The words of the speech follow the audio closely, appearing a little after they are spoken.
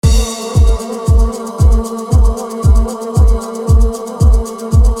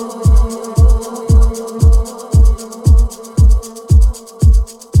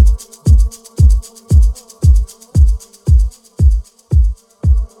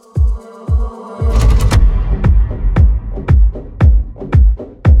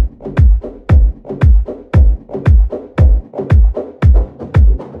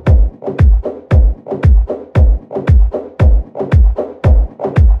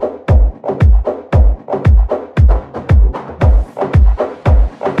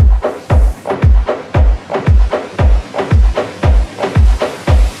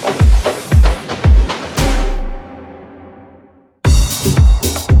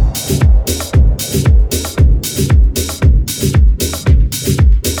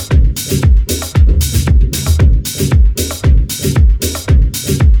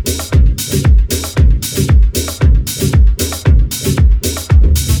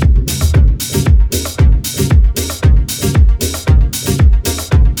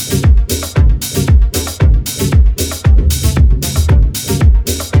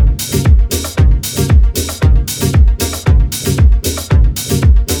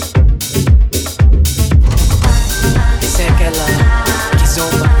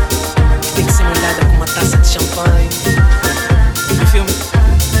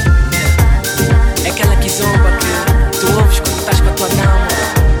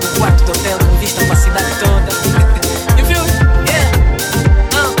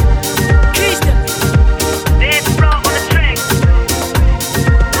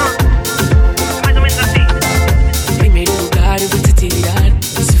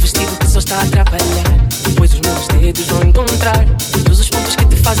está a atrapalhar, pois os meus dedos vão encontrar todos os pontos que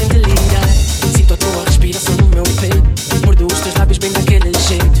te fazem delirar. Sinto a tua respiração no meu peito, mordo os teus lábios bem daquele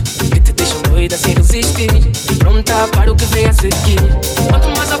jeito que te deixam doida sem resistir, pronta para o que vem a seguir. Quanto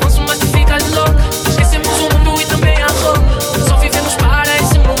mais avanço, mais tu ficas louca. Esquecemos o mundo e também a roupa, só vivemos para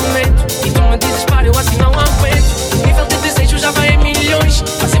esse momento. E tu me dizes para, eu assim não aguento. O nível de desejo já vai em milhões,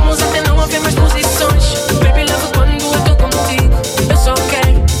 fazemos até não haver mais posições. Baby, love quando eu tô contigo, eu só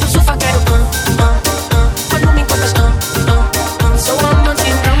quero, no sofá quero quando me encostas sou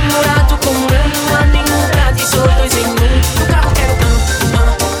amante namorado como eu, não há nenhum pra ti, sou dois em um. No carro quero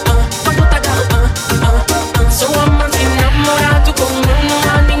quando tá carro sou amante namorado como eu, não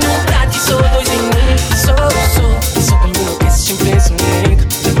há nenhum pra ti, sou dois em um. Sou como enlouqueces, sempre penso nega.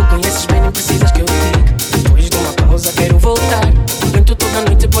 Já me conheces bem, nem precisas que eu diga. Depois de uma pausa quero voltar, aguento toda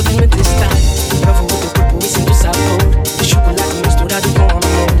noite, podes me testar. Provo o teu corpo e sinto o sabor de chocolate misturado com amor.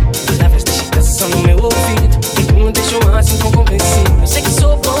 Palavras de excitação no meu ouvido e tu me deixam assim tão convencido. Eu sei que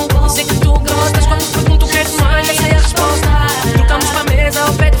sou bom, eu sei que tu gostas. Quando te pergunto o que queres mais, já sei a resposta. Trocamos pra mesa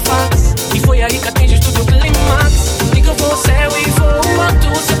ao pé do fax e foi aí que atinges tudo o climax. Digo eu vou ao céu e vou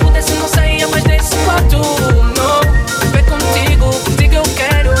alto. Se eu pudesse não saía mais desse quarto. Não, é contigo eu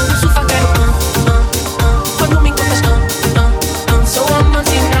quero. No sofá quero quando me encontras sou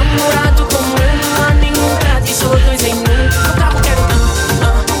amante namorado como eu, não há nenhum pra ti, sou dois em um. No carro quero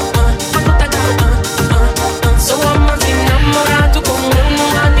quando tá carro sou amante namorado como eu, não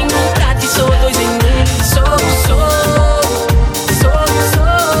há nenhum pra ti, sou dois em um.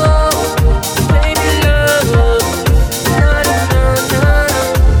 Baby love,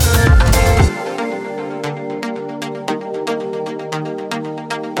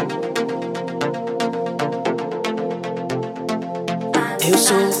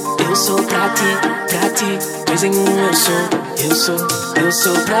 eu sou pra ti, dois em um eu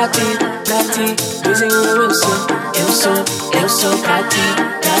sou pra ti, dois em um eu sou pra ti,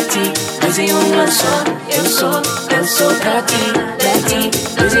 dois em um eu sou pra ti,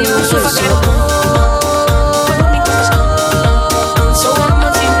 dois em um eu sou.